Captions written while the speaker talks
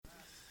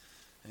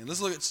And let's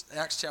look at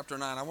Acts chapter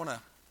 9. I want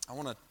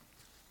to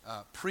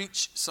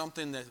preach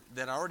something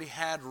that I already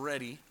had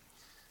ready,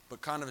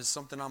 but kind of is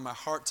something on my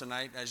heart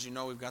tonight. As you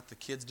know, we've got the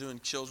kids doing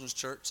children's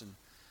church, and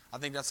I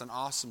think that's an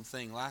awesome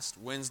thing. Last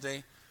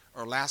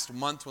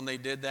month when they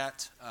did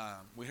that,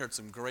 we heard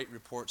some great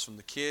reports from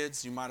the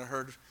kids. You might have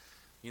heard,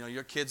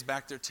 your kids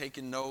back there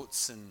taking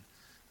notes, and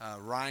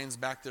Ryan's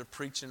back there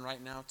preaching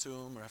right now to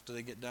them, or after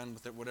they get done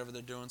with it, whatever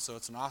they're doing. So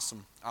it's an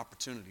awesome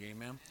opportunity,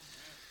 amen.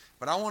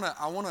 But I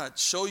want to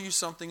show you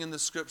something in the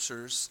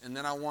scriptures, and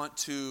then I want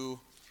to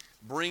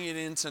bring it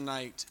in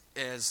tonight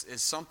as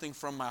something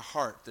from my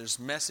heart. There's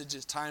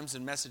times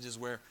and messages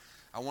where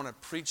I want to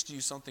preach to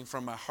you something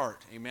from my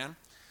heart, amen.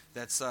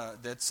 That's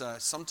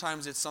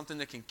sometimes it's something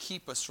that can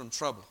keep us from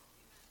trouble,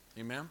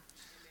 amen.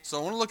 So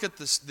I want to look at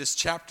this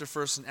chapter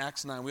first in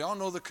Acts 9. We all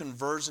know the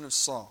conversion of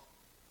Saul.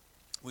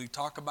 We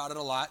talk about it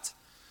a lot.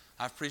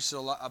 I've preached a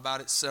lot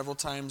about it several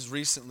times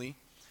recently.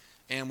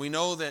 And we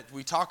know that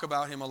we talk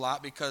about him a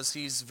lot because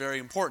he's very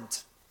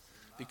important.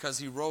 Because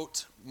he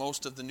wrote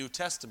most of the New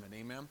Testament,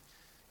 amen?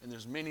 And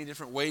there's many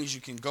different ways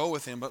you can go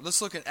with him. But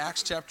let's look at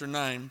Acts chapter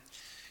 9.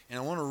 And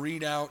I want to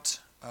read out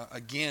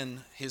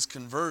again his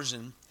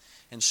conversion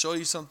and show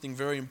you something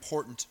very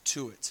important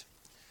to it.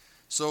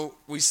 So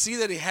we see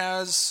that he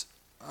has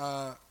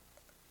an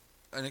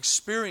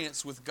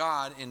experience with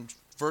God in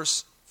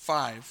verse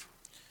 4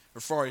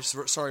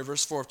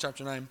 of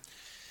chapter 9.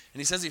 And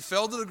he says he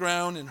fell to the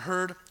ground and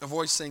heard a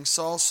voice saying,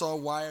 Saul, Saul,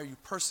 why are you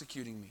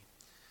persecuting me?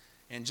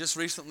 And just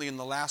recently in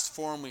the last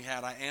forum we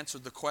had, I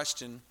answered the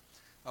question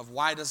of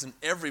why doesn't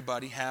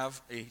everybody have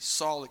a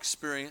Saul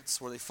experience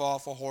where they fall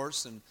off a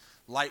horse and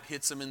light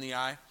hits them in the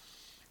eye?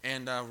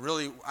 And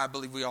really, I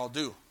believe we all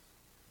do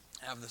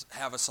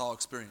have a Saul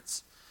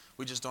experience.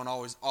 We just don't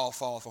always all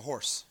fall off a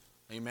horse.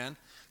 Amen?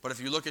 But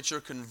if you look at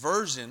your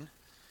conversion,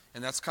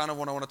 and that's kind of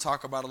what I want to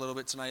talk about a little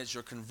bit tonight, is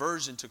your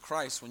conversion to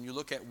Christ. When you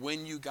look at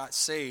when you got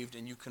saved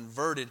and you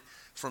converted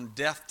from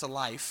death to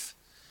life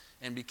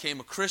and became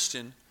a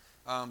Christian,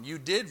 you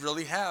did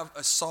really have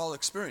a Saul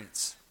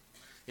experience.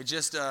 It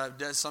just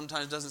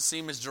sometimes doesn't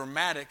seem as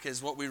dramatic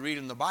as what we read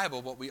in the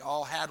Bible, but we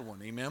all had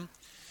one. Amen?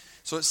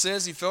 So it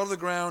says he fell to the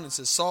ground and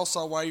says, Saul,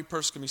 Saul, why are you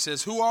persecuting me? He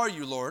says, who are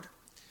you, Lord?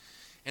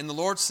 And the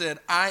Lord said,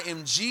 I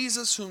am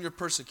Jesus whom you're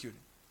persecuting.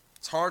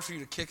 It's hard for you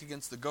to kick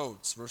against the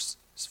goads. Verse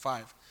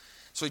 5.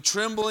 So he,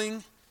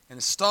 trembling and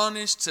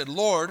astonished, said,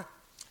 Lord,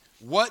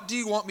 what do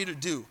you want me to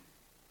do?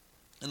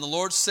 And the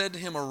Lord said to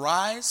him,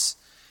 arise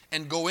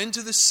and go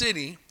into the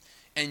city,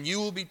 and you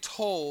will be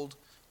told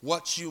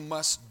what you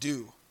must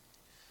do.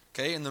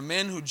 Okay, and the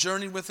men who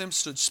journeyed with him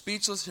stood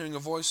speechless, hearing a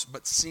voice,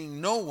 but seeing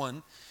no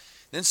one.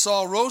 Then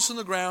Saul rose from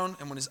the ground,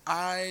 and when his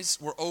eyes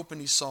were opened,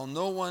 he saw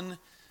no one,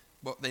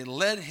 but they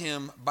led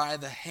him by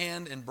the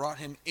hand and brought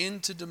him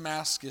into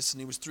Damascus,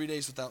 and he was 3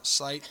 days without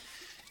sight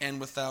and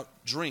without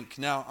drink.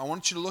 Now, I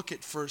want you to look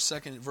at for a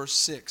second at verse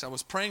 6. I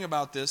was praying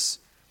about this,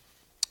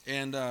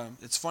 and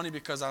it's funny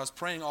because I was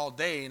praying all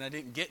day, and I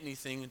didn't get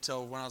anything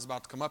until when I was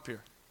about to come up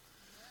here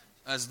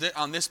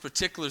on this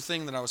particular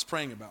thing that I was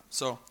praying about.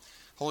 So,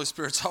 Holy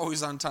Spirit's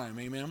always on time,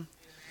 amen?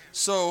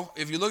 So,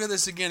 if you look at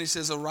this again, he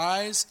says,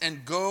 arise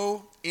and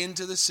go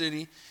into the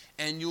city,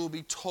 and you will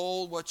be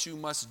told what you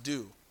must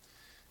do.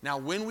 Now,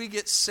 when we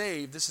get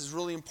saved, this is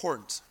really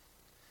important.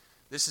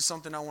 This is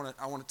something I want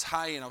to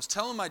tie in. I was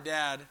telling my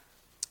dad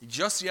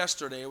just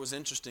yesterday, it was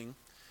interesting,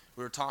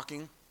 we were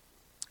talking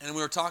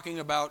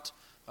about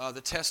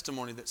the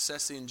testimony that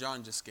Ceci and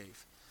John just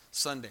gave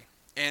Sunday.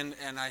 And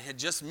I had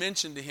just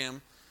mentioned to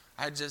him,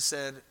 I had just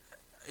said,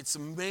 it's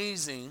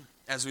amazing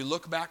as we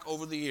look back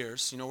over the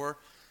years. We're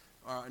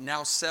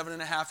now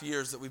 7.5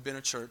 years that we've been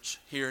a church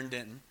here in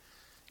Denton.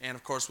 And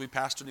of course, we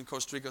pastored in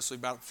Costa Rica, so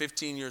about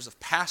 15 years of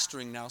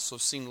pastoring now, so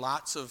I've seen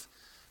lots of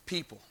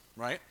people,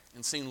 right?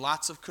 And seen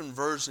lots of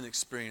conversion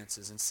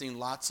experiences, and seen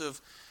lots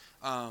of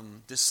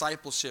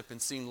discipleship,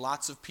 and seen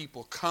lots of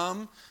people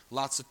come,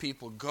 lots of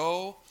people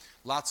go,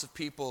 lots of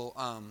people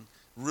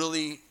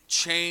really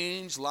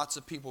change, lots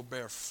of people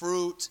bear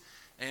fruit,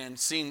 and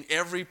seen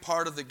every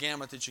part of the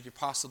gamut that you could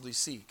possibly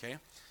see, okay?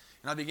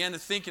 And I began to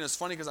think, and it's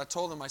funny because I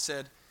told them,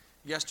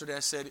 yesterday,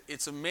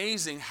 it's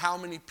amazing how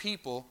many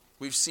people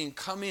we've seen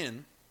come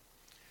in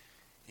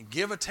and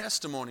give a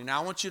testimony.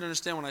 Now, I want you to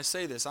understand when I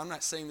say this, I'm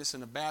not saying this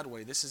in a bad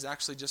way. This is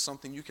actually just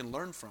something you can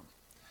learn from,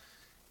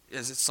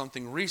 as it's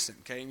something recent,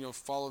 okay? And you'll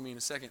follow me in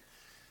a second.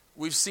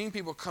 We've seen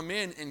people come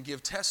in and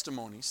give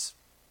testimonies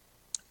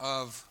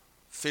of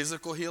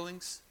physical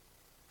healings,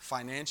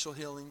 financial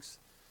healings,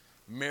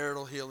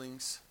 marital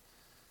healings,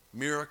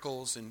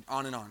 miracles, and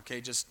on,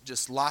 okay?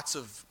 Just lots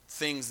of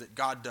things that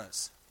God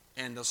does.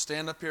 And they'll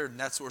stand up here, and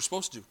that's what we're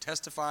supposed to do,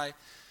 testify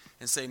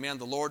and say, man,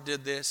 the Lord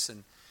did this.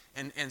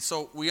 And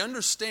so we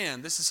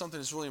understand, this is something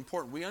that's really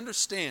important. We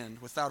understand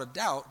without a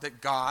doubt that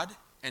God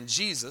and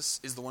Jesus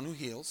is the one who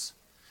heals.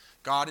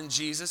 God and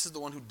Jesus is the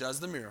one who does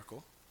the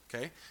miracle.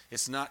 Okay?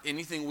 It's not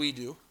anything we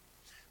do.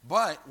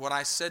 But what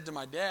I said to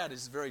my dad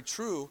is very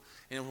true,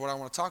 and what I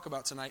want to talk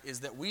about tonight is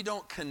that we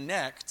don't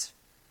connect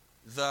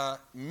the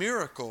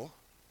miracle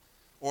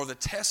or the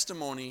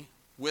testimony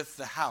with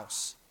the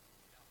house.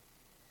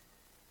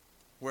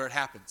 where it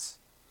happens.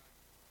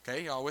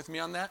 Okay, y'all with me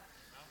on that?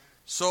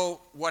 So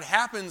what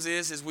happens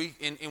is we,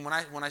 and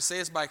when I say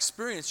it's by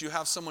experience, you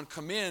have someone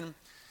come in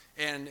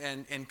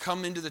and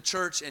come into the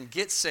church and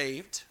get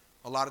saved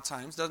a lot of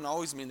times. Doesn't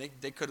always mean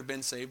they could have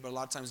been saved, but a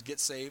lot of times get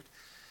saved.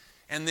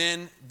 And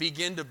then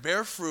begin to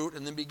bear fruit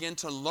and then begin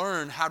to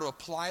learn how to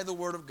apply the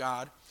Word of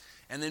God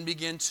and then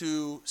begin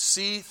to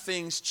see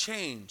things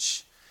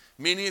change.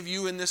 Many of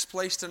you in this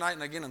place tonight,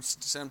 and again,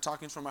 I'm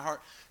talking from my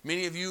heart,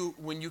 many of you,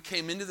 when you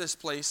came into this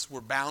place,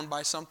 were bound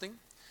by something.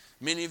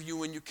 Many of you,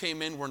 when you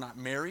came in, were not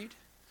married.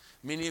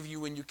 Many of you,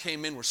 when you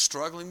came in, were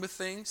struggling with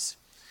things.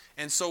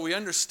 And so we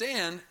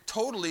understand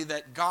totally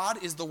that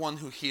God is the one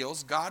who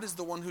heals. God is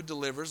the one who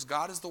delivers.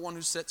 God is the one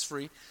who sets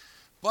free.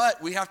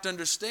 But we have to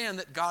understand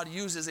that God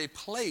uses a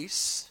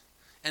place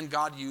and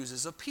God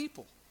uses a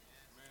people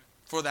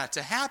for that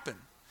to happen.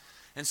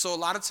 And so a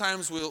lot of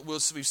times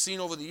we've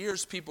seen over the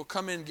years people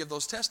come in and give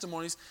those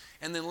testimonies,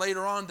 and then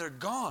later on they're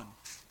gone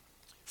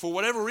for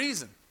whatever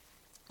reason,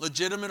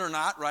 legitimate or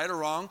not, right or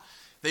wrong.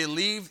 They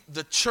leave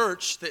the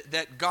church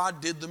that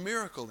God did the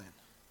miracle in.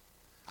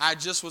 I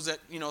just was at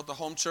the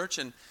home church,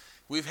 and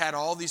we've had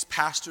all these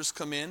pastors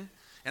come in,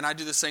 and I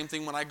do the same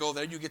thing when I go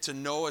there. You get to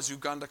know, as you've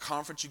gone to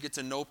conference, you get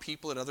to know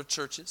people at other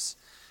churches,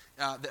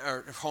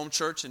 or home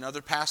church, and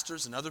other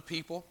pastors and other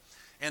people.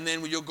 And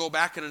then you'll go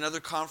back at another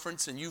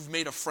conference, and you've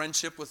made a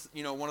friendship with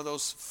one of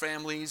those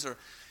families,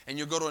 and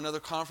you'll go to another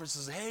conference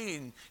and say, hey,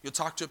 and you'll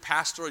talk to a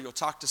pastor, or you'll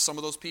talk to some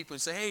of those people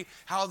and say, hey,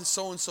 how is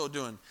so-and-so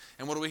doing?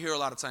 And what do we hear a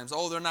lot of times?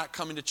 Oh, they're not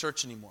coming to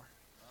church anymore.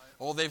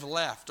 Oh, they've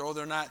left. Oh,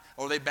 they're not,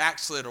 or they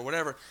backslid or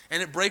whatever.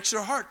 And it breaks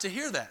your heart to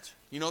hear that.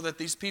 That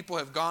these people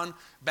have gone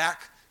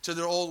back to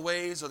their old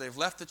ways, or they've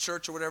left the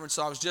church or whatever. And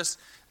so I was just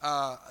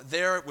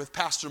there with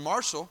Pastor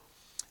Marshall.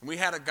 And we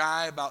had a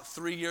guy about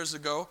 3 years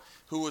ago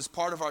who was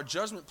part of our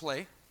judgment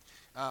play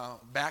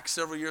back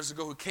several years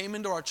ago, who came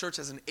into our church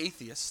as an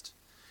atheist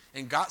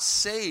and got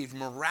saved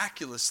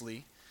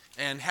miraculously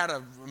and had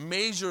a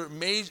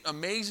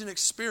amazing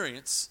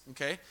experience,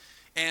 okay?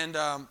 And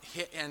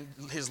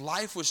his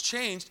life was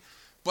changed.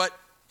 But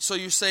so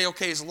you say,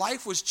 okay, his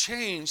life was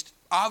changed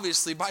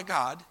obviously by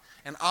God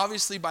and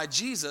obviously by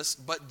Jesus,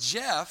 but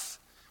Jeff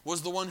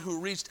was the one who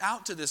reached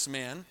out to this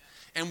man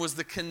and was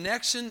the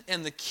connection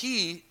and the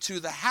key to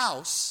the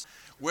house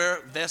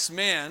where this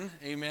man,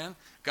 amen,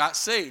 got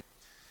saved.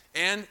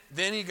 And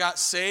then he got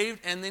saved,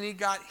 and then he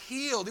got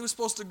healed. He was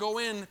supposed to go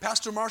in.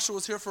 Pastor Marshall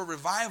was here for a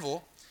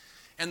revival,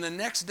 and the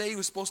next day he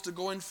was supposed to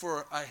go in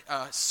for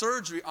a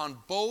surgery on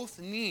both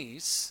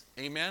knees,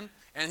 amen.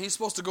 And he's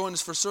supposed to go in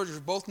for surgery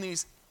for both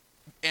knees.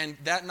 And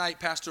that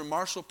night, Pastor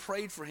Marshall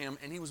prayed for him,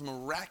 and he was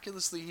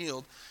miraculously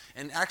healed,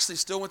 and actually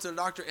still went to the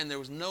doctor, and there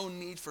was no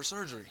need for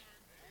surgery.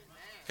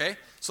 Okay?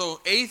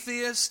 So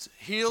atheist,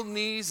 healed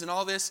knees, and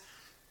all this.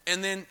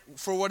 And then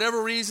for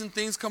whatever reason,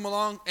 things come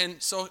along,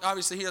 and so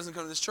obviously he doesn't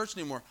come to this church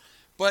anymore.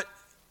 But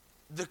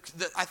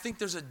I think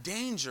there's a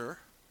danger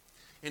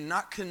in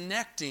not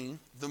connecting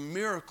the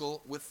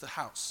miracle with the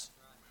house.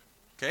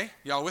 Okay?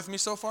 Y'all with me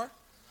so far?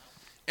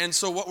 And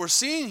so what we're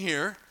seeing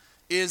here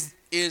is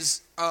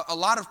a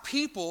lot of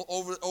people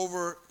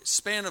over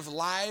span of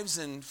lives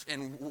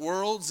and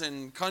worlds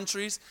and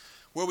countries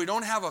where we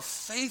don't have a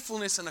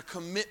faithfulness and a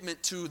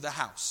commitment to the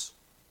house.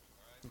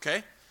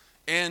 Okay?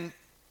 And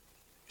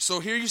so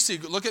here you see,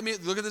 look at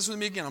this with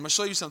me again. I'm going to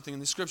show you something in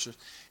the scriptures.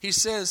 He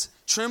says,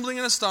 trembling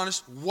and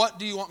astonished, what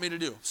do you want me to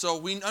do? So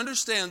we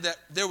understand that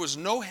there was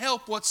no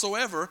help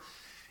whatsoever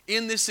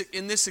in this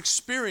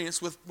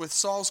experience with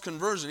Saul's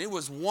conversion. It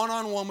was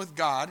one-on-one with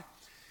God.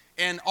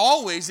 And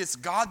always it's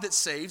God that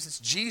saves. It's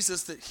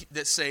Jesus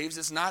that saves.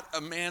 It's not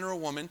a man or a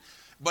woman.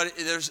 But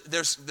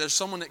there's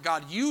someone that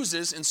God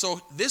uses. And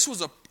so this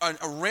was a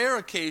rare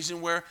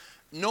occasion where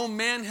no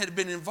man had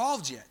been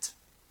involved yet.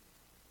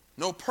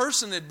 No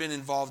person had been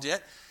involved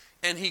yet,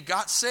 and he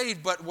got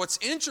saved. But what's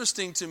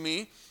interesting to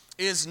me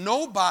is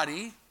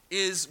nobody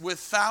is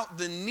without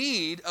the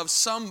need of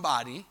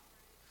somebody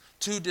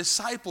to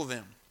disciple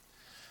them.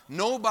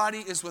 Nobody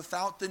is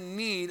without the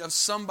need of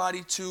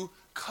somebody to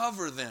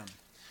cover them,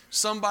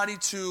 somebody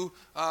to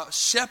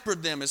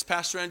shepherd them, as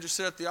Pastor Andrew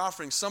said at the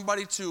offering,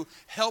 somebody to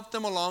help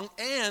them along,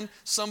 and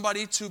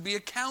somebody to be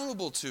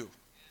accountable to.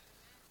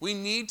 We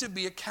need to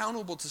be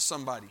accountable to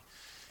somebody.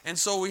 And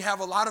so we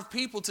have a lot of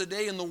people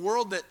today in the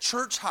world that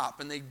church hop,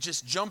 and they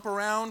just jump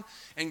around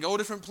and go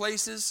different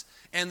places,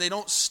 and they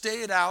don't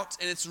stay it out.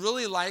 And it's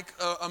really like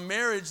a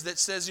marriage that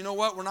says, you know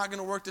what, we're not going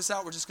to work this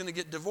out, we're just going to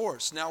get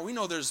divorced. Now, we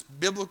know there's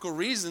biblical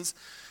reasons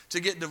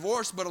to get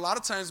divorced, but a lot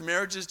of times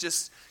marriages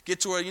just get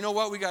to where, you know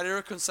what, we got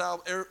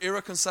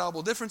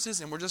irreconcilable differences,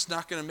 and we're just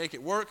not going to make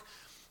it work.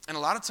 And a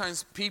lot of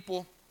times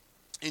people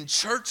in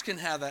church can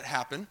have that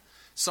happen.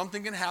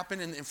 Something can happen,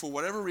 and for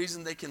whatever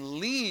reason, they can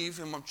leave.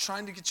 And what I'm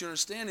trying to get you to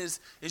understand is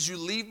you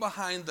leave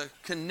behind the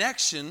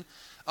connection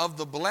of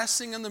the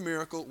blessing and the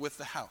miracle with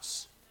the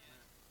house.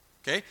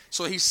 Okay?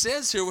 So he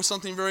says here with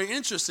something very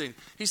interesting.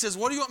 He says,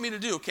 what do you want me to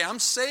do? Okay, I'm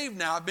saved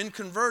now. I've been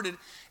converted.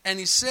 And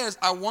he says,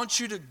 I want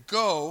you to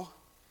go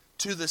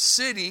to the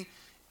city,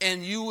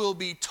 and you will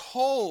be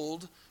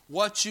told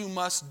what you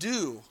must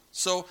do.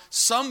 So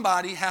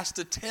somebody has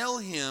to tell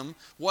him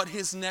what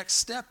his next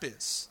step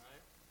is.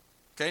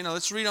 Okay, now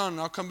let's read on,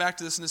 and I'll come back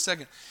to this in a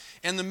second.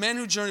 And the men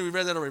who journeyed, we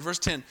read that already, verse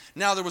 10.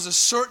 Now there was a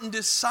certain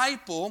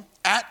disciple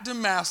at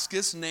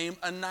Damascus named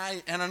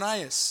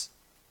Ananias.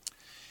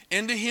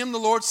 And to him the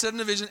Lord said in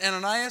a vision,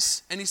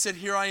 Ananias, and he said,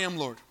 Here I am,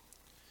 Lord.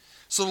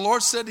 So the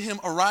Lord said to him,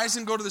 Arise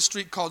and go to the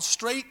street called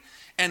Straight,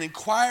 and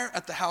inquire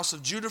at the house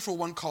of Judah for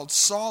one called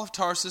Saul of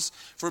Tarsus,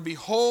 for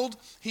behold,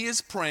 he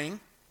is praying.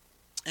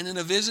 And in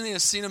a vision he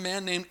has seen a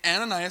man named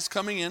Ananias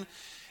coming in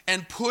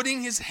and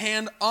putting his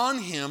hand on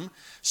him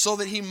so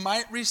that he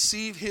might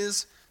receive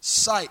his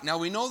sight. Now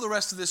we know the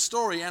rest of this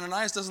story.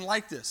 Ananias doesn't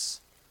like this.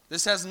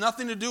 This has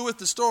nothing to do with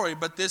the story,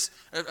 but this,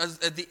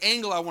 at the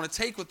angle I want to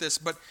take with this,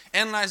 but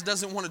Ananias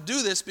doesn't want to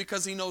do this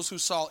because he knows who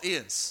Saul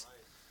is.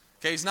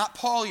 Okay, he's not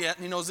Paul yet,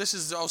 and he knows this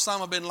is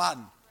Osama bin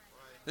Laden.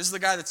 This is the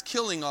guy that's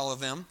killing all of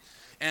them.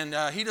 And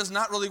he does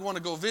not really want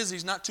to go visit.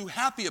 He's not too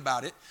happy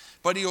about it,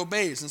 but he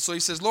obeys. And so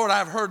he says, Lord, I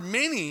have heard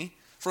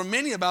from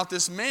many about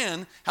this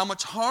man, how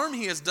much harm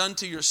he has done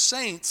to your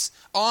saints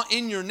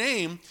in your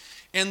name.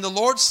 And the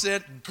Lord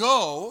said,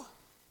 Go,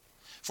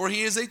 for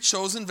he is a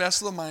chosen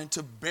vessel of mine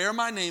to bear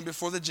my name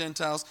before the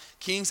Gentiles,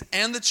 kings,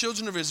 and the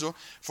children of Israel.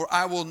 For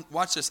I will,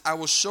 watch this, I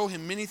will show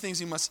him many things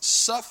he must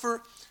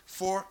suffer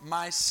for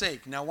my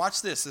sake. Now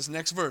watch this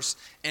next verse.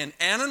 And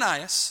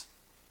Ananias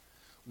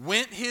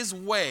went his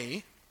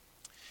way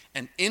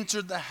and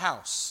entered the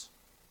house.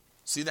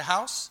 See the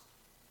house?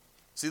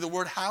 See the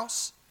word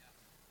house?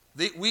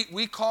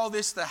 We call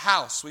this the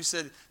house. We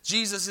said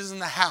Jesus is in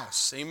the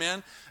house.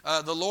 Amen?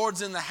 The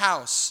Lord's in the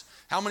house.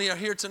 How many are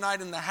here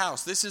tonight in the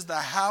house? This is the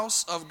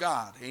house of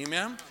God.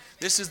 Amen?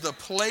 This is the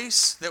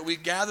place that we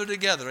gather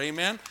together.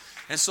 Amen?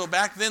 And so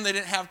back then they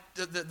didn't have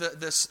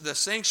the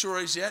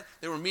sanctuaries yet.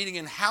 They were meeting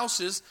in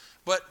houses.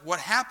 But what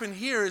happened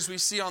here is we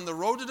see on the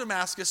road to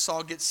Damascus,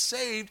 Saul gets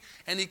saved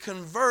and he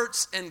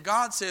converts, and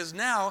God says,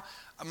 now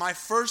my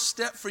first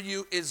step for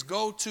you is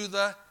go to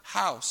the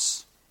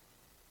house.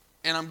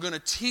 And I'm going to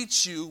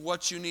teach you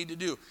what you need to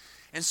do.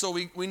 And so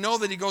we know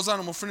that he goes on,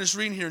 and we'll finish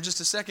reading here in just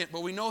a second,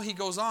 but we know he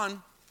goes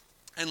on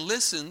and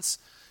listens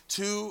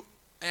to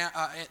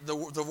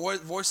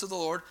the voice of the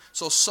Lord.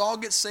 So Saul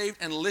gets saved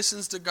and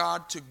listens to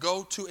God to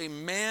go to a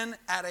man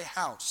at a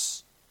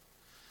house.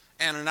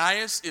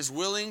 Ananias is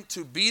willing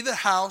to be the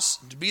house,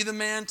 to be the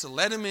man, to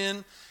let him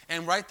in.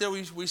 And right there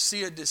we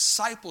see a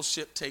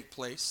discipleship take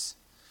place.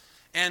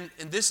 And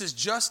this is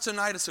just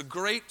tonight. It's a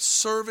great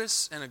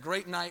service and a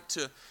great night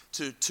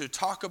to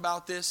talk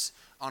about this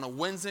on a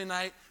Wednesday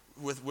night.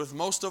 With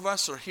most of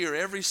us are here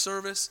every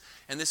service,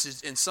 and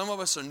some of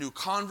us are new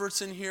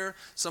converts in here.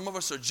 Some of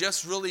us are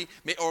just really,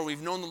 or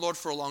we've known the Lord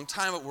for a long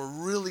time, but we're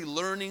really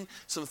learning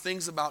some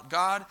things about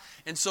God.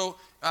 And so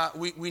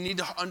we need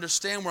to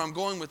understand where I'm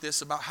going with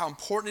this, about how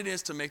important it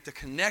is to make the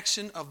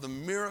connection of the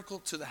miracle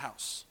to the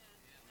house.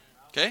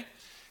 Okay?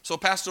 So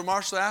Pastor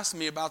Marshall asked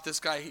me about this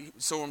guy.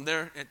 So I'm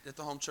there at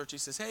the home church. He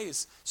says, hey,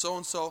 is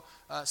so-and-so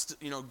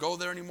go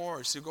there anymore?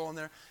 Or is he going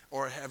there?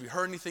 Or have you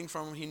heard anything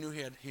from him? He knew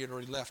he had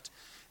already left.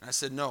 And I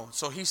said, no.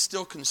 So he's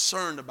still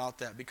concerned about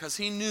that because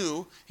he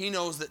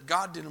knows that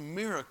God did a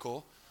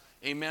miracle,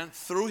 amen,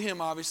 through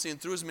him obviously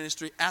and through his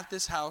ministry at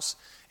this house.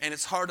 And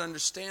it's hard to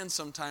understand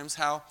sometimes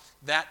how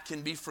that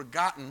can be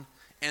forgotten,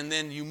 and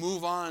then you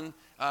move on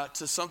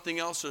to something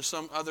else or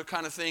some other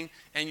kind of thing,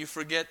 and you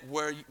forget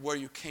where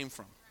you came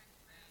from.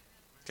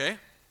 Okay?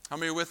 How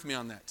many are with me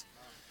on that?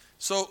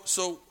 So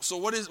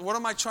what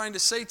am I trying to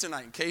say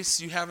tonight, in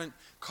case you haven't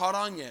caught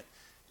on yet?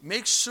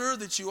 Make sure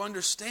that you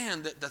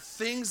understand that the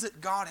things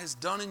that God has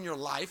done in your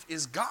life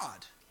is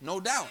God, no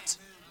doubt.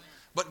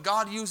 But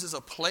God uses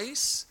a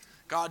place,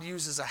 God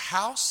uses a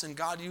house, and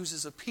God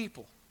uses a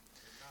people.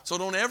 So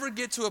don't ever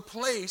get to a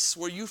place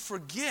where you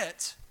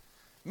forget,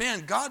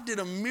 man, God did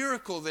a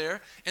miracle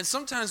there. And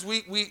sometimes we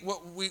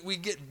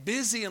get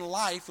busy in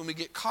life and we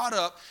get caught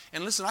up.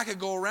 And listen, I could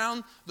go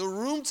around the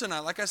room tonight.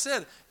 Like I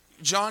said,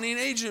 Johnny and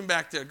Adrian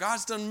back there,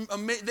 God's done,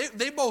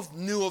 they both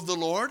knew of the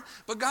Lord,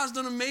 but God's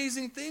done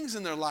amazing things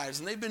in their lives.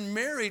 And they've been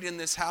married in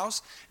this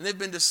house, and they've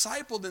been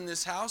discipled in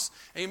this house,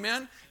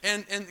 amen?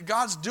 And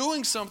God's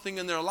doing something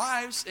in their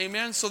lives,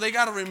 amen? So they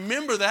got to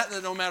remember that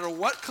no matter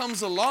what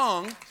comes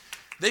along,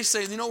 they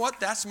say, you know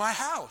what, that's my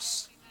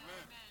house.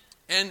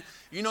 And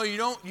you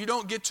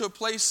don't get to a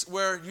place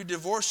where you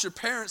divorce your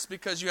parents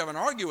because you haven't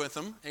argued with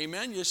them,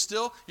 amen? You're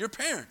still your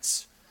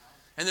parents,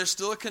 and there's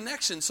still a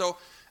connection. So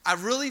I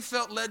really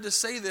felt led to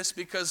say this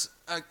because,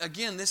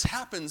 again, this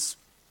happens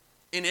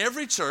in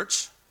every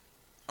church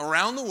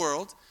around the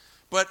world,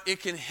 but it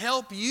can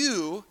help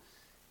you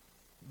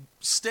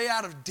stay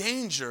out of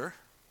danger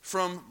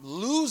from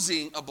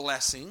losing a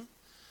blessing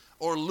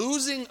or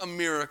losing a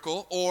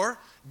miracle or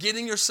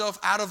getting yourself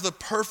out of the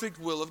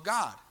perfect will of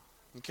God.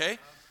 Okay?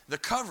 the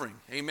covering.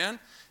 Amen?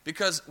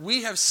 Because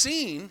we have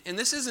seen, and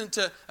this isn't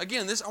to,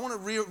 again, I want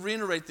to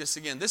reiterate this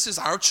again. This is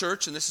our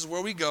church, and this is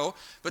where we go,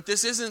 but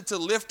this isn't to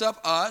lift up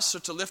us or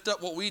to lift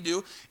up what we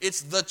do.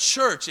 It's the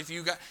church. If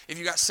you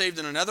got saved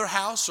in another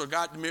house or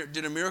God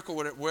did a miracle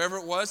wherever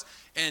it was,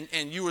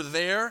 and you were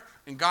there,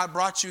 and God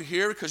brought you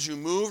here because you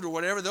moved or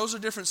whatever, those are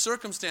different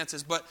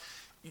circumstances, but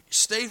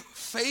stay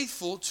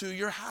faithful to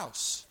your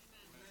house.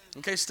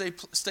 Okay,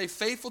 stay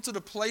faithful to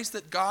the place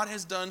that God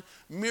has done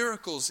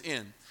miracles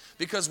in.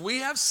 Because we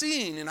have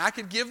seen, and I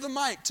could give the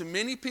mic to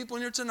many people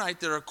in here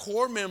tonight that are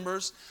core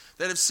members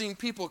that have seen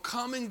people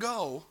come and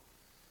go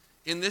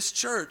in this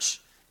church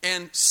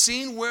and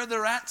seen where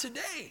they're at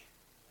today.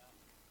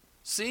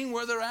 Seeing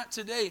where they're at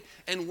today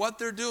and what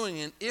they're doing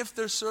and if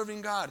they're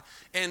serving God.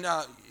 And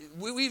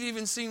we've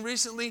even seen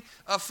recently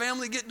a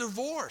family get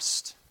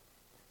divorced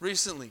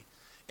recently.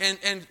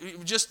 And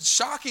just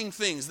shocking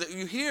things that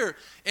you hear,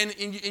 and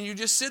you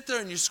just sit there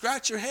and you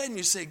scratch your head and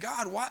you say,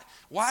 God,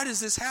 why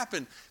does this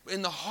happen?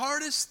 And the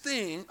hardest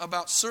thing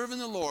about serving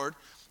the Lord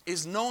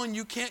is knowing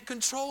you can't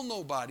control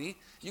nobody.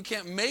 You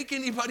can't make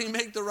anybody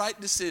make the right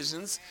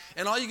decisions.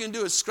 And all you can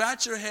do is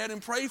scratch your head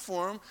and pray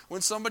for them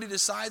when somebody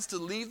decides to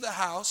leave the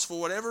house for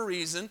whatever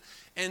reason.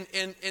 And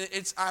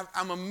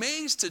I'm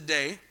amazed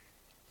today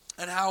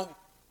at how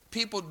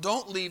people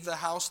don't leave the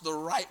house the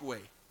right way.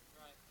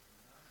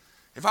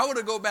 If I were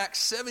to go back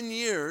 7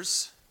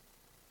 years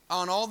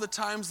on all the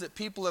times that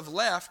people have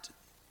left,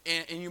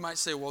 and you might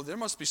say, well, there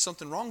must be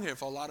something wrong here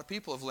if a lot of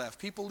people have left.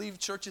 People leave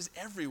churches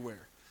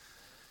everywhere.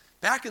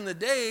 Back in the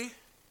day,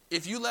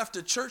 if you left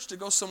a church to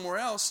go somewhere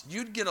else,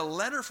 you'd get a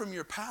letter from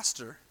your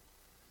pastor.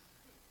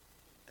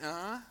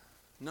 None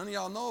of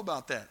y'all know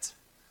about that.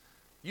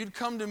 You'd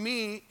come to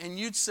me and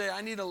you'd say,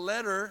 I need a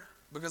letter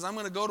because I'm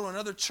going to go to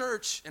another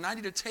church and I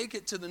need to take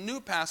it to the new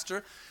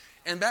pastor.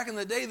 And back in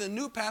the day, the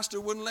new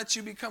pastor wouldn't let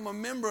you become a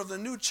member of the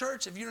new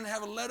church if you didn't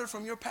have a letter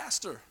from your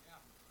pastor.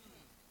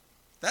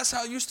 That's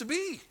how it used to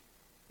be.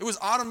 It was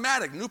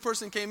automatic. New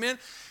person came in.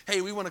 Hey,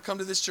 we want to come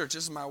to this church.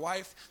 This is my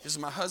wife. This is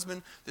my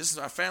husband. This is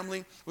our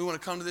family. We want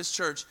to come to this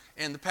church.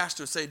 And the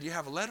pastor would say, do you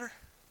have a letter?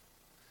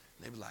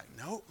 And they'd be like,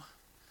 nope.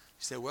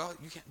 He said, well,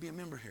 you can't be a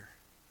member here.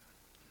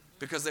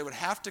 Because they would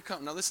have to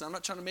come. Now listen, I'm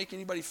not trying to make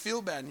anybody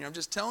feel bad in here. I'm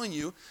just telling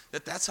you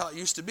that that's how it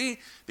used to be.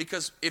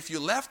 Because if you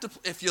left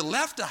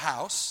a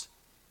house,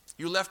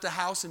 you left a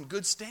house in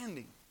good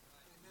standing.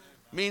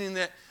 Meaning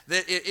that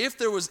if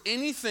there was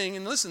anything,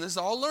 and listen, this is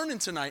all learning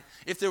tonight,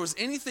 if there was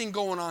anything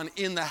going on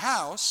in the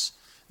house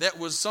that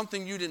was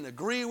something you didn't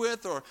agree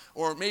with,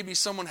 or maybe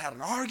someone had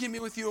an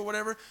argument with you or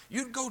whatever,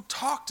 you'd go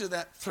talk to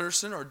that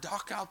person or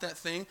dock out that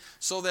thing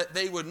so that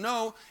they would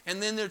know,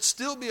 and then there'd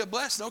still be a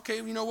blessing. Okay,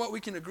 you know what, we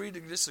can agree to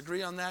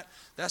disagree on that.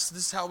 This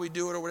is how we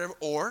do it or whatever.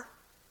 Or,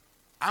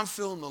 I'm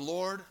feeling the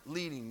Lord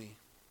leading me,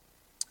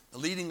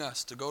 leading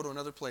us to go to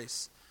another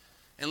place.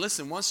 And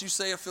listen, once you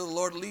say, I feel the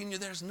Lord leading you,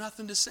 there's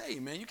nothing to say,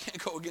 man. You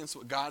can't go against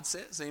what God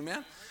says,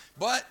 amen?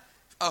 But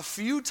a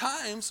few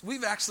times,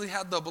 we've actually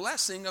had the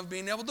blessing of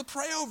being able to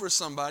pray over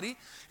somebody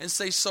and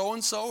say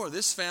so-and-so or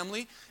this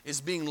family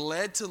is being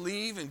led to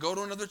leave and go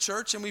to another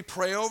church, and we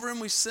pray over them,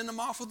 we send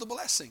them off with a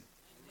blessing.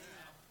 Amen.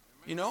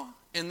 You know?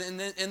 And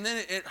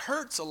then it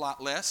hurts a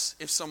lot less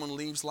if someone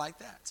leaves like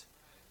that.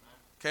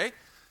 Okay?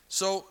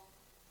 So,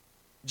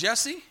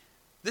 Jesse,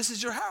 this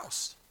is your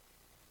house.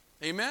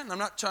 Amen? I'm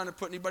not trying to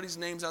put anybody's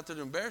names out there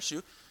to embarrass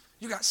you.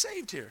 You got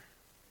saved here.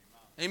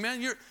 Amen?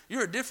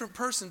 You're a different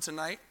person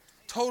tonight.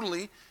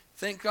 Totally.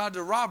 Thank God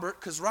to Robert,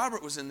 because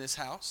Robert was in this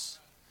house.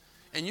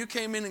 And you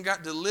came in and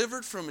got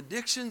delivered from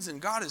addictions,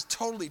 and God has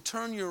totally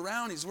turned you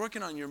around. He's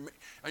working on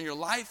your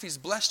life. He's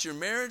blessed your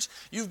marriage.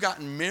 You've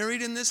gotten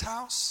married in this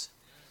house.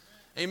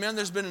 Amen?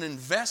 There's been an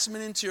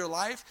investment into your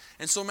life.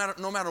 And so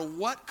no matter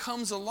what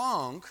comes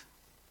along,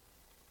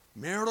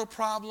 marital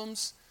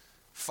problems,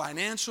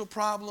 financial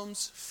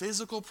problems,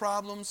 physical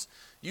problems,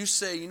 you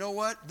say, you know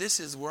what? This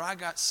is where I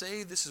got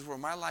saved. This is where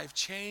my life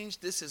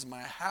changed. This is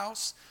my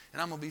house,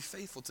 and I'm going to be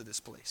faithful to this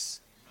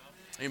place.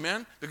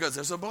 Amen? Because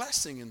there's a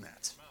blessing in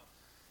that.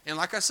 And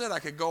like I said, I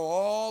could go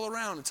all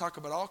around and talk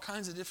about all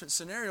kinds of different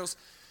scenarios.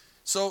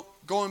 So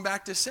going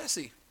back to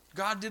Ceci,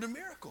 God did a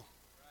miracle.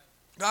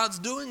 God's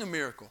doing a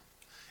miracle.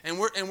 And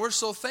we're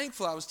so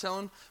thankful. I was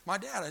telling my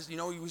dad,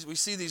 we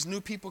see these new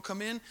people come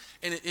in,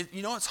 and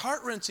it's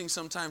heart-wrenching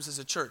sometimes as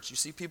a church. You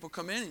see people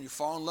come in and you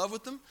fall in love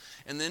with them,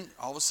 and then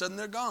all of a sudden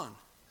they're gone.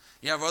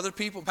 You have other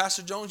people.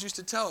 Pastor Jones used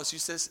to tell us, he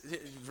says,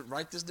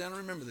 write this down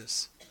and remember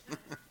this.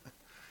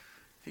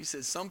 He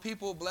says, some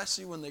people bless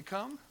you when they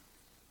come,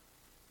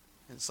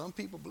 and some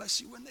people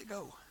bless you when they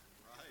go.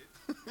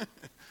 Right.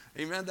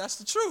 Amen. That's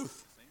the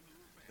truth.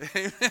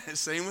 Amen.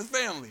 Same with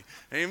family.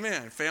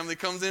 Amen. Family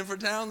comes in for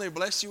town, they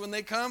bless you when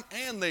they come,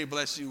 and they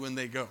bless you when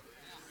they go.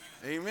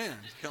 Amen.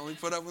 You can only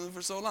put up with them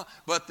for so long,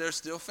 but they're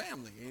still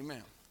family.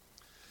 Amen.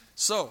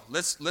 So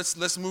let's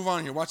move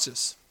on here. Watch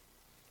this.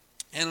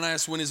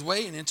 Ananias went his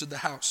way and entered the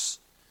house,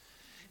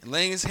 and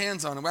laying his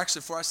hands on him.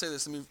 Actually, before I say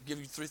this, let me give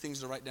you 3 things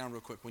to write down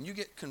real quick. When you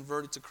get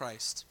converted to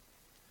Christ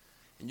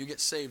and you get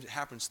saved, it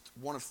happens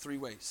one of 3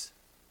 ways.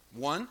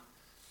 1,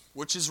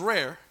 which is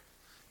rare,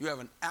 you have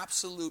an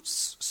absolute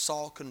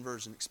Saul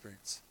conversion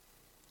experience.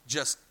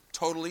 Just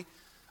totally.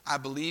 I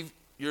believe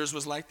yours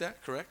was like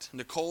that, correct?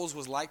 Nicole's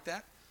was like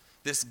that.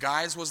 This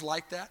guy's was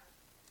like that.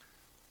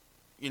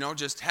 You know,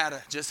 just had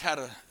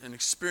an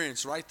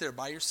experience right there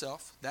by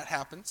yourself. That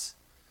happens.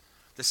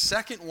 The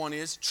second one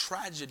is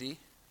tragedy.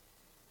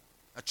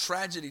 A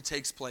tragedy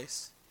takes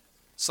place.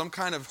 Some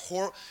kind of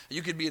horror.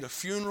 You could be at a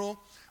funeral,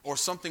 or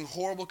something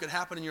horrible could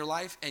happen in your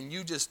life, and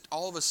you just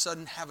all of a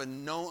sudden have a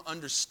no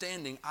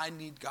understanding. I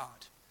need God,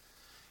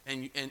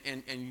 and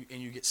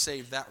you get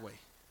saved that way.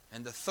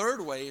 And the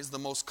third way is the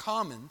most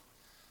common,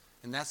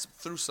 and that's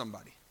through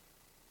somebody.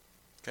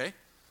 Okay,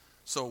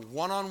 so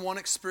one-on-one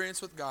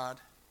experience with God,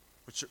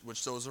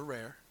 which those are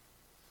rare.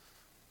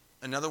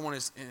 Another one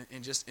is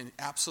in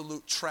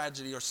absolute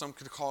tragedy, or some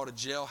could call it a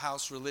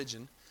jailhouse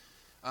religion.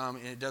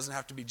 And it doesn't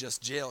have to be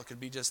just jail. It could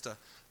be just a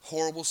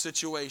horrible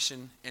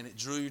situation, and it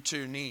drew you to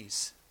your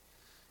knees.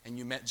 And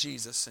you met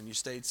Jesus, and you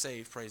stayed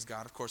saved, praise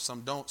God. Of course,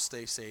 some don't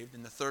stay saved.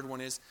 And the third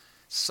one is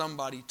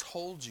somebody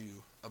told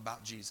you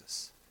about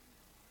Jesus.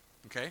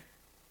 Okay?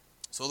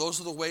 So those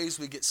are the ways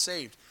we get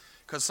saved.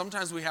 Because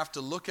sometimes we have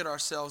to look at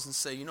ourselves and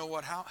say, you know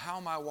what, how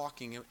am I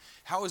walking?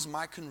 How is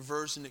my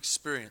conversion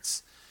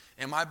experience?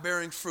 Am I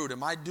bearing fruit?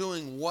 Am I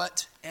doing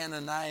what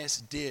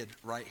Ananias did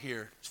right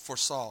here for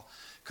Saul?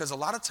 Because a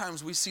lot of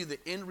times we see the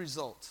end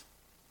result.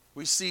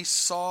 We see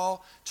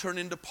Saul turn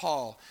into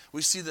Paul.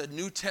 We see the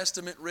New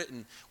Testament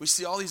written. We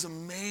see all these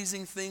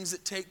amazing things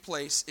that take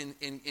place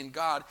in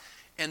God.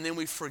 And then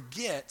we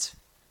forget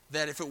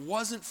that if it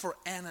wasn't for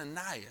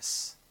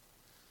Ananias,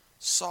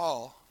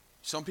 Saul,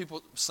 some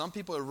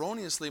people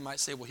erroneously might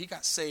say, well, he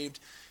got saved,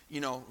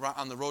 right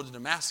on the road to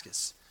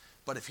Damascus.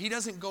 But if he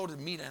doesn't go to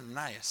meet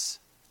Ananias,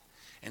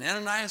 and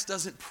Ananias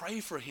doesn't pray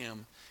for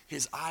him,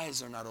 his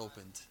eyes are not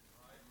opened.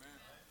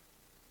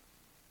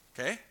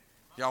 Okay?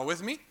 Y'all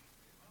with me?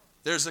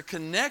 There's a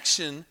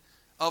connection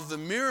of the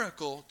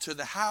miracle to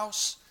the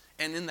house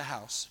and in the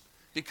house.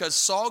 Because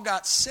Saul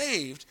got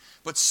saved,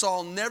 but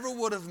Saul never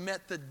would have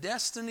met the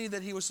destiny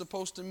that he was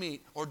supposed to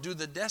meet, or do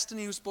the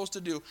destiny he was supposed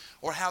to do,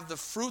 or have the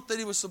fruit that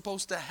he was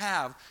supposed to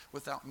have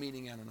without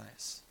meeting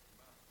Ananias.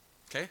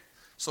 Okay?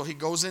 So he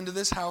goes into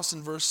this house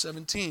in verse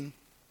 17.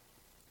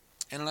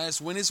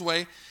 Ananias went his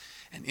way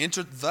and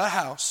entered the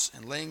house,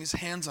 and laying his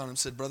hands on him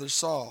said, Brother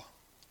Saul,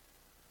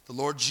 the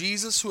Lord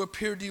Jesus, who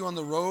appeared to you on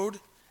the road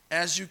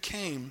as you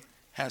came,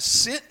 has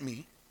sent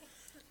me.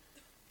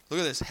 Look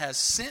at this. Has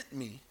sent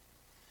me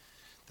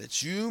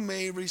that you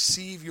may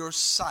receive your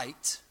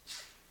sight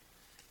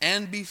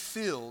and be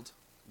filled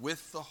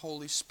with the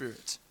Holy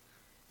Spirit.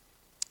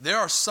 There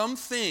are some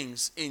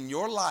things in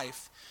your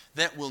life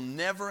that will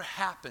never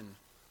happen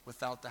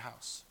without the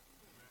house.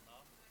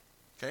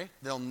 Okay?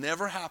 They'll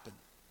never happen.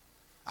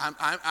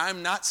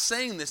 I'm not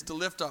saying this to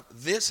lift up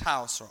this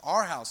house or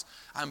our house.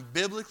 I'm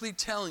biblically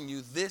telling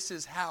you this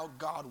is how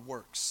God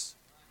works.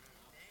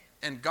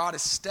 And God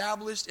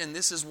established, and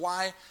this is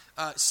why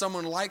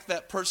someone like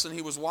that person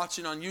he was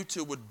watching on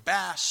YouTube would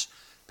bash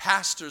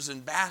pastors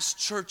and bash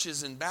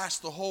churches and bash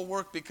the whole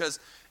work, because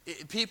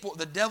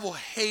the devil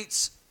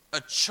hates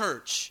a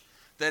church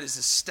that is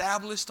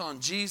established on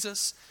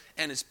Jesus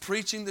and is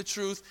preaching the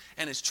truth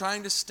and is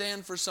trying to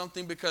stand for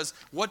something. Because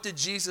what did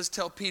Jesus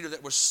tell Peter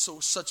that were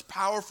such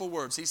powerful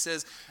words? He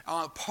says,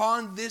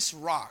 upon this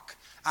rock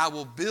I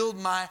will build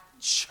my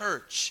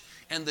church,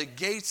 and the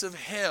gates of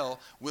hell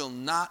will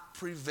not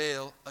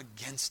prevail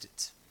against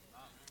it.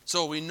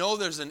 So we know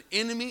there's an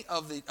enemy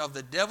of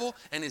the devil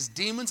and his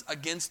demons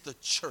against the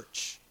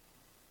church,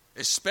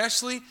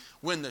 especially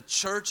when the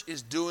church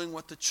is doing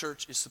what the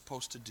church is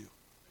supposed to do,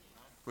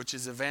 which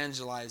is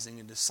evangelizing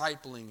and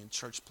discipling and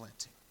church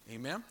planting.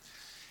 Amen?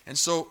 And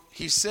so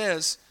he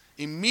says,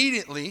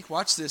 immediately,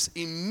 watch this,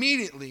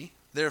 immediately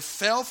there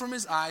fell from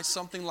his eyes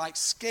something like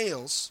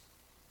scales,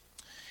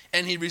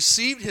 and he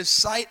received his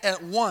sight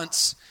at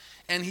once,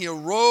 and he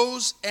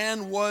arose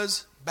and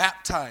was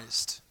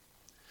baptized.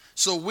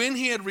 So when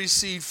he had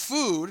received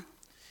food,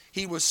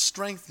 he was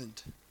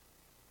strengthened.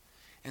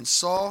 And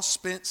Saul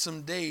spent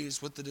some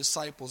days with the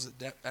disciples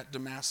at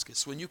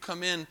Damascus. When you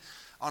come in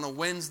on a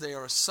Wednesday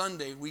or a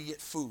Sunday, we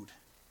get food.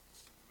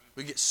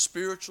 We get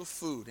spiritual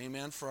food,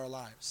 amen, for our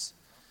lives.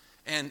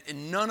 And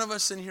none of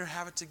us in here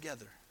have it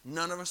together.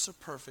 None of us are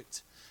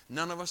perfect.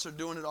 None of us are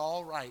doing it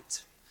all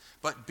right.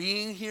 But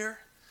being here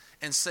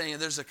and saying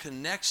there's a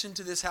connection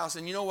to this house.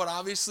 And you know what,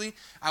 obviously,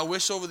 I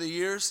wish over the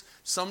years,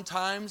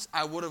 sometimes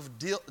I would have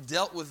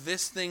dealt with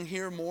this thing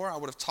here more. I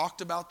would have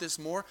talked about this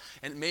more.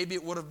 And maybe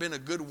it would have been a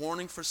good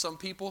warning for some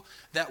people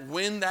that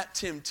when that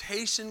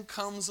temptation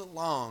comes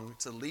along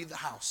to leave the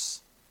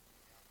house,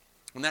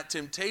 when that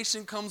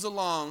temptation comes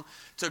along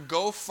to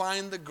go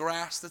find the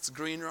grass that's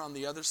greener on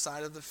the other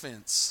side of the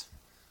fence,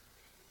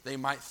 they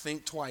might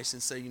think twice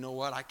and say, you know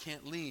what, I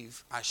can't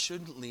leave. I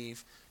shouldn't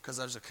leave, because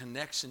there's a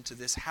connection to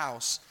this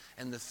house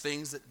and the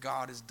things that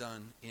God has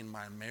done in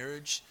my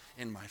marriage,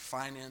 in my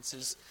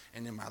finances,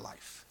 and in my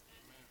life.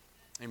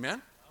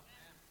 Amen?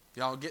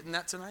 Y'all getting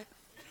that tonight?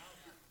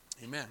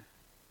 Amen.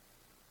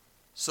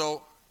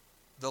 So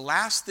the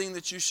last thing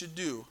that you should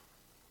do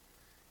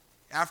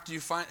after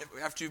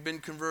you've been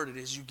converted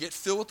is you get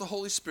filled with the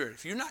Holy Spirit.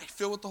 If you're not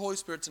filled with the Holy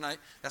Spirit tonight,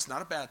 that's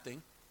not a bad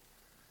thing.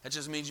 That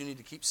just means you need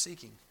to keep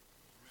seeking.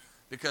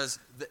 Because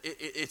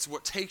it's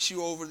what takes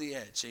you over the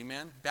edge.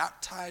 Amen?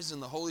 Baptized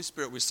in the Holy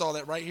Spirit. We saw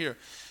that right here.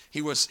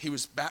 He was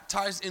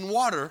baptized in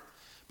water,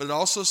 but it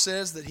also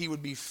says that he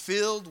would be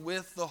filled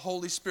with the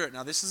Holy Spirit.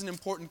 Now, this is an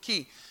important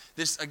key.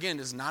 This, again,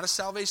 is not a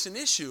salvation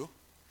issue,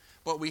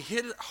 but we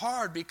hit it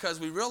hard because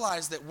we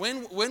realized that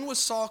when was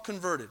Saul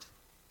converted?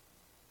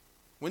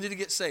 When did he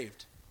get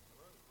saved?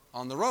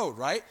 On the road,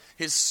 right?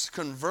 His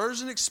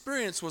conversion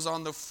experience was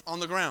on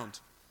the ground.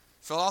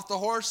 Fell off the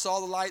horse,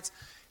 saw the lights.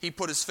 He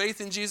put his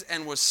faith in Jesus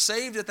and was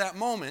saved at that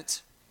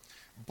moment.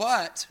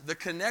 But the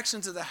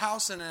connection to the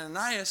house in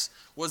Ananias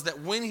was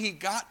that when he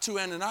got to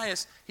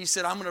Ananias, he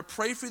said, I'm going to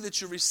pray for you that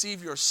you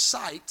receive your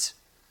sight.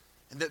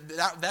 And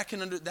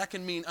that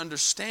can mean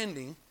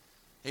understanding.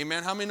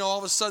 Amen. How many know all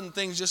of a sudden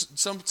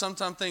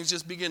sometimes things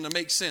just begin to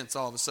make sense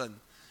all of a sudden?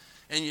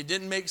 And you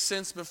didn't make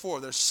sense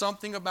before. There's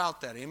something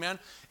about that. Amen.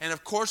 And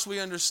of course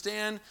we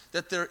understand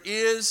that there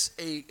is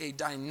a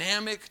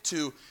dynamic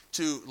to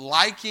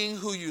liking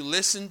who you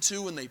listen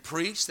to when they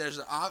preach. There's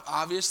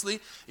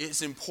obviously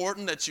it's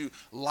important that you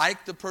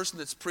like the person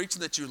that's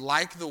preaching, that you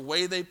like the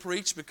way they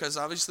preach, because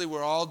obviously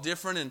we're all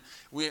different and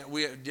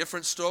we have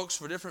different strokes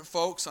for different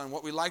folks on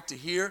what we like to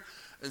hear.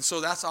 And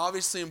so that's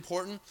obviously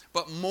important.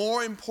 But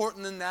more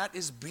important than that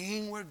is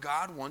being where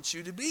God wants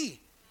you to be.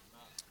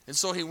 And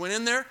so he went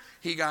in there,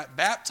 he got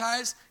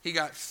baptized, he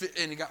got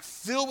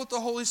filled with the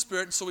Holy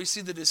Spirit. And so we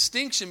see the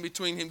distinction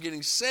between him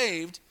getting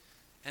saved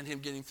and him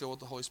getting filled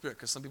with the Holy Spirit.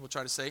 Because some people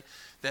try to say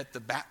that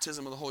the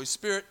baptism of the Holy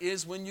Spirit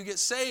is when you get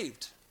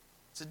saved.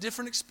 It's a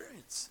different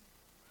experience.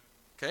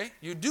 Okay?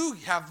 You do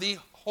have the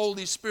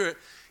Holy Spirit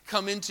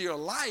come into your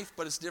life,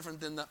 but it's different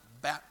than the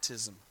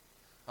baptism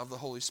of the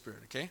Holy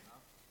Spirit. Okay?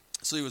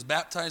 So he was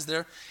baptized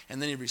there,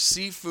 and then he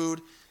received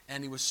food,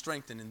 and he was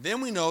strengthened. And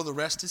then we know the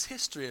rest is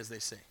history, as they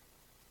say.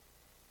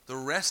 The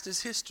rest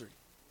is history.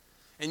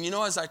 And you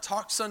know, as I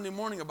talked Sunday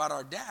morning about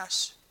our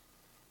dash,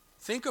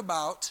 think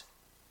about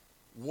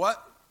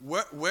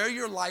where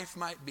your life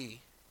might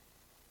be,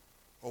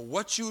 or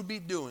what you would be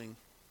doing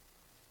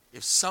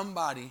if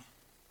somebody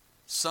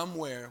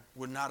somewhere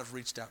would not have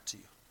reached out to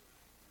you.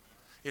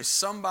 If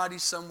somebody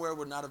somewhere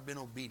would not have been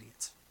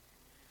obedient.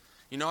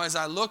 You know, as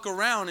I look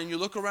around and you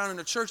look around in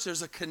the church,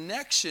 there's a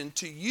connection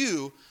to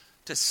you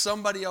to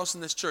somebody else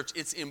in this church.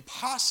 It's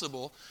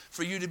impossible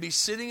for you to be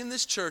sitting in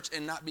this church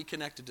and not be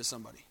connected to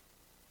somebody.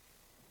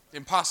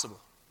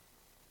 Impossible.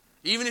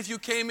 Even if you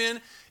came in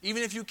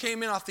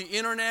off the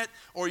internet,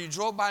 or you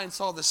drove by and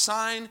saw the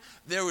sign,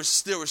 there was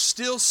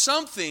still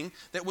something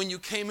that when you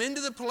came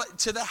into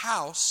the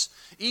house,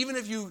 even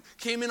if you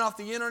came in off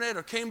the internet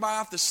or came by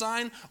off the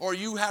sign, or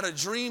you had a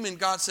dream and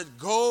God said,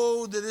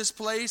 go to this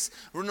place,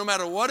 or no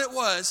matter what it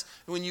was,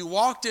 when you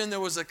walked in, there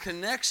was a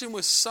connection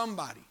with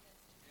somebody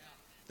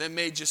that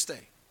made you stay.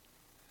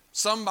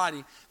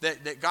 Somebody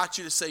that got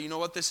you to say, you know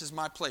what, this is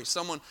my place.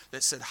 Someone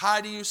that said hi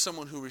to you,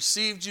 someone who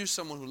received you,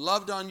 someone who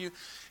loved on you.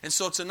 And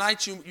so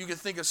tonight you can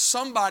think of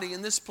somebody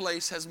in this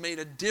place has made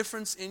a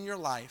difference in your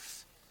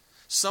life.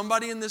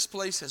 Somebody in this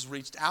place has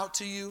reached out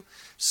to you.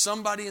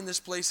 Somebody in this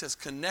place has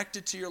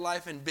connected to your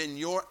life and been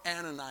your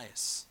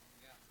Ananias.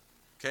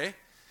 Okay?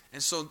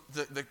 And so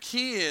the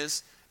key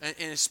is,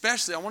 and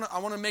especially I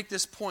want to make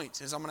this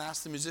point, as I'm going to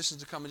ask the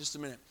musicians to come in just a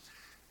minute.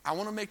 I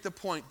want to make the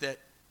point that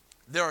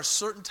there are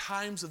certain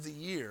times of the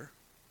year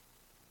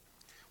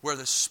where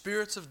the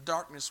spirits of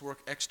darkness work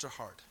extra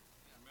hard.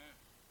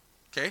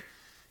 Okay?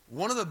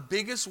 One of the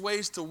biggest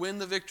ways to win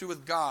the victory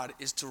with God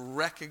is to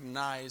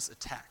recognize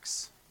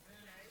attacks.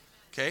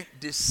 Okay?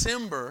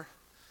 December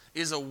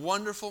is a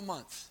wonderful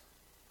month.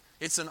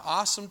 It's an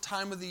awesome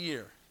time of the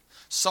year.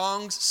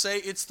 Songs say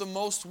it's the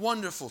most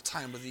wonderful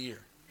time of the year.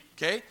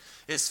 Okay?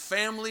 It's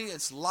family,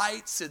 it's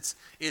lights, it's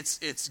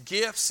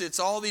gifts, it's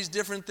all these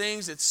different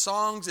things, it's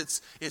songs,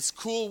 it's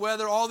cool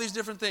weather, all these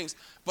different things.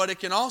 But it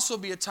can also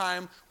be a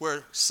time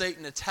where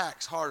Satan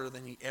attacks harder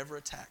than he ever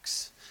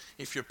attacks.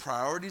 If your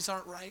priorities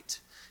aren't right,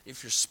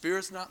 if your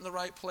spirit's not in the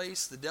right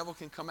place, the devil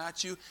can come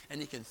at you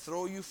and he can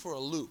throw you for a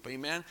loop.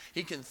 Amen?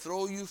 He can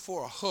throw you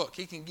for a hook.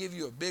 He can give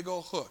you a big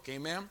old hook.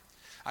 Amen?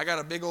 I got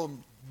a big old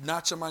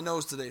notch on my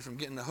nose today from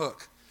getting the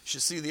hook. You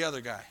should see the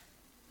other guy.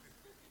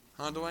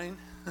 Huh, Dwayne?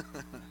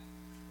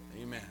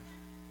 Amen.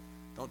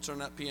 Don't turn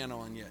that piano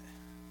on yet.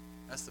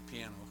 That's the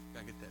piano.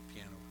 Gotta get that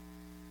piano.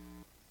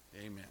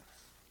 Amen.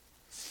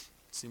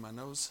 See my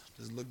nose?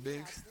 Does it look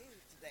big?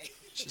 You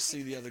should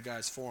see the other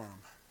guy's forearm.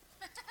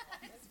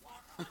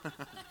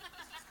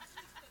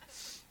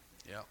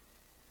 Yep.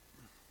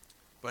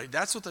 But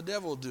that's what the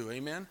devil will do.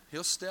 Amen.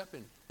 He'll step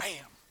in.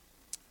 Bam.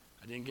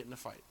 I didn't get in a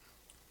fight.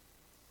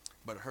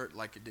 But it hurt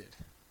like it did.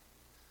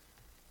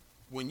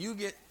 When you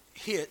get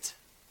hit,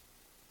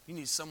 you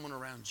need someone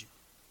around you.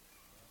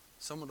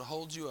 Someone to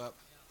hold you up.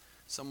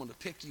 Someone to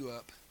pick you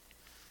up.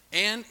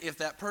 And if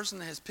that person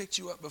that has picked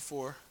you up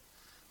before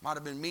might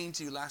have been mean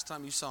to you last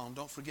time you saw them,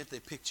 don't forget they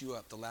picked you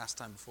up the last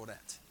time before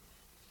that.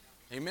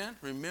 Amen?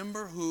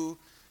 Remember who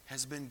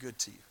has been good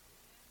to you.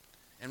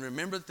 And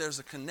remember that there's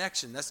a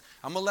connection.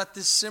 I'm going to let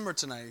this simmer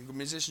tonight.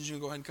 Musicians, you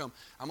can go ahead and come.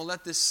 I'm going to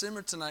let this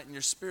simmer tonight in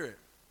your spirit.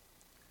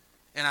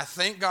 And I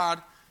thank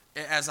God,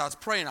 as I was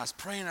praying, and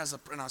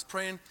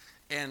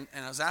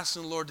I was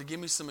asking the Lord to give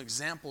me some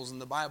examples in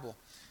the Bible.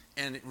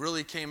 And it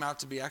really came out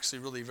to be actually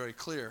really very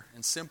clear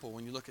and simple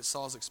when you look at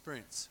Saul's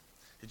experience.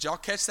 Did y'all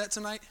catch that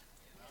tonight?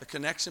 The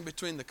connection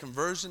between the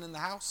conversion and the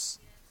house?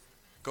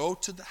 Go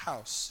to the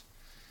house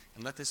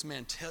and let this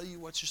man tell you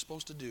what you're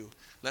supposed to do.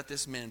 Let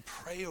this man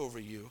pray over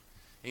you.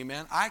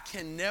 Amen. I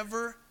can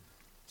never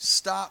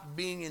stop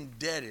being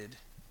indebted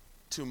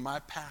to my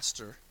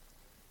pastor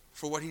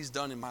for what he's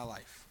done in my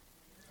life.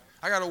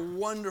 I got a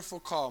wonderful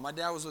call. My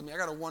dad was with me. I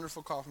got a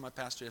wonderful call from my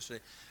pastor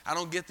yesterday. I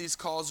don't get these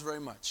calls very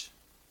much.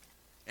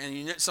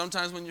 And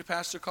sometimes when your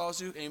pastor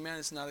calls you, amen,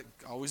 it's not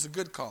always a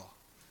good call.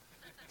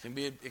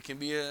 It can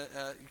be a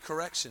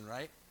correction,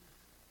 right?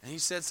 And he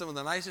said some of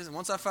the nicest. And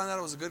once I found out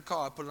it was a good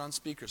call, I put it on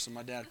speaker so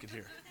my dad could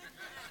hear.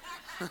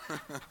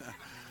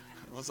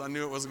 Once I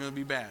knew it wasn't going to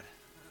be bad.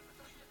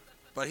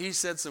 But he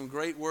said some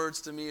great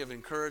words to me of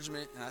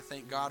encouragement, and I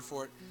thank God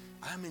for it.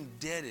 I'm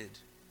indebted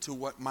to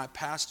what my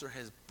pastor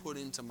has put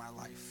into my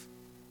life.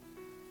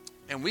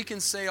 And we can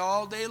say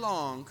all day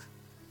long,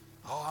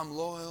 oh, I'm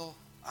loyal,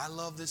 I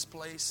love this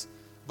place.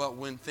 But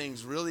when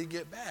things really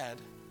get bad,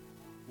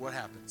 what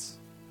happens?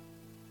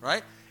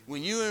 Right?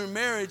 When you're in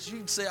marriage, you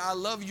can say, I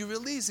love you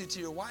real easy to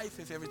your wife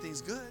if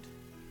everything's good.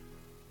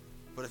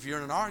 But if you're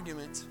in an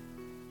argument,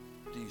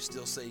 do you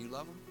still say you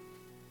love them?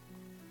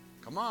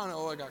 Come on.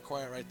 Oh, I got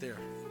quiet right there.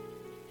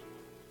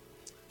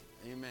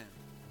 Amen.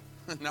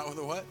 Not with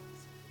a what?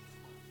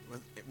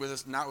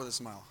 Not with a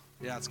smile.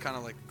 Yeah, it's kind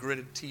of like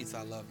gritted teeth,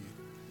 I love you.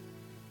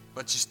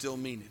 But you still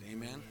mean it.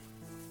 Amen.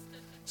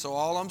 So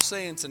all I'm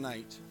saying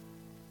tonight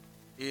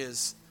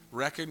is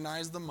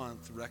recognize the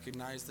month,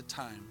 recognize the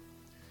time,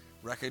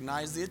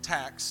 recognize the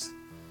attacks,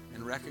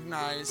 and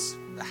recognize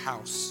the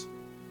house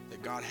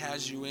that God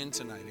has you in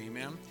tonight.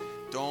 Amen.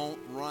 Don't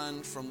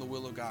run from the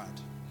will of God.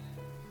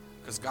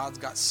 Because God's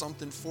got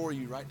something for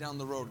you right down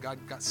the road. God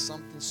got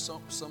something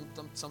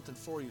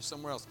for you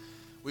somewhere else.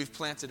 We've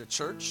planted a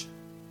church.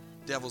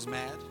 Devil's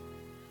mad.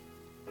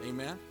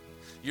 Amen.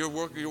 You're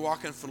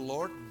walking for the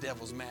Lord.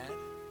 Devil's mad.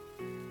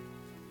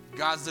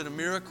 God's did a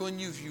miracle in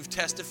you. If you've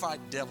testified,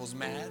 devil's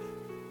mad.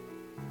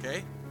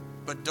 Okay?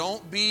 But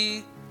don't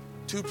be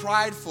too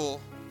prideful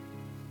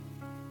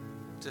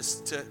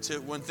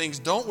to when things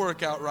don't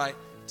work out right,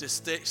 to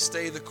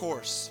stay the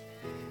course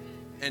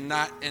and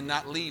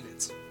not leave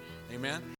it. Amen.